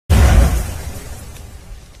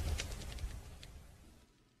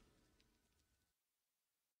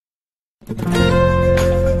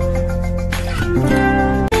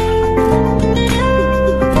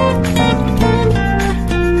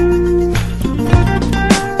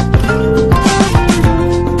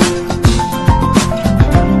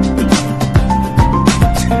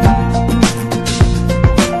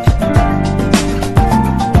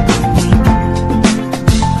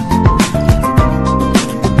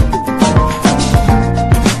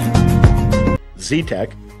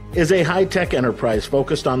Zetec is a high-tech enterprise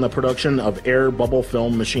focused on the production of air bubble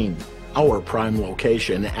film machine. Our prime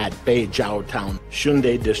location at Beijiao Town,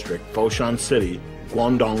 Xunde District, Foshan City,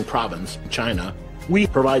 Guangdong Province, China, we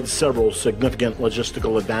provide several significant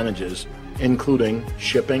logistical advantages, including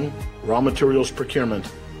shipping, raw materials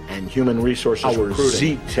procurement, and human resources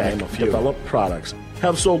recruiting. Our Zetec developed products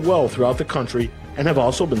have sold well throughout the country and have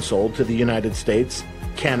also been sold to the United States,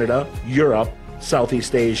 Canada, Europe,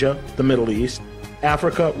 Southeast Asia, the Middle East,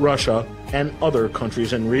 Africa, Russia, and other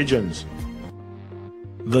countries and regions.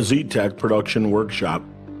 The Zetec production workshop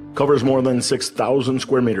covers more than 6,000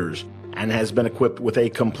 square meters and has been equipped with a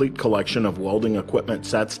complete collection of welding equipment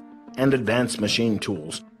sets and advanced machine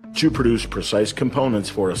tools to produce precise components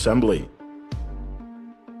for assembly.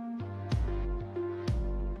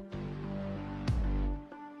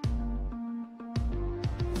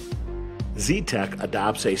 Zetec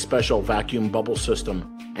adopts a special vacuum bubble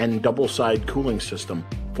system and double-side cooling system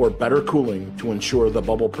for better cooling to ensure the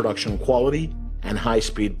bubble production quality and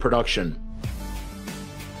high-speed production.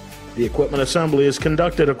 The equipment assembly is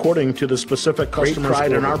conducted according to the specific customer's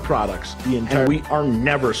pride in our products, and we are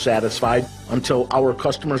never satisfied until our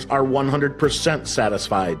customers are 100%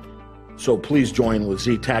 satisfied. So please join with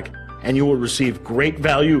Zetec, and you will receive great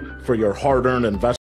value for your hard-earned investment.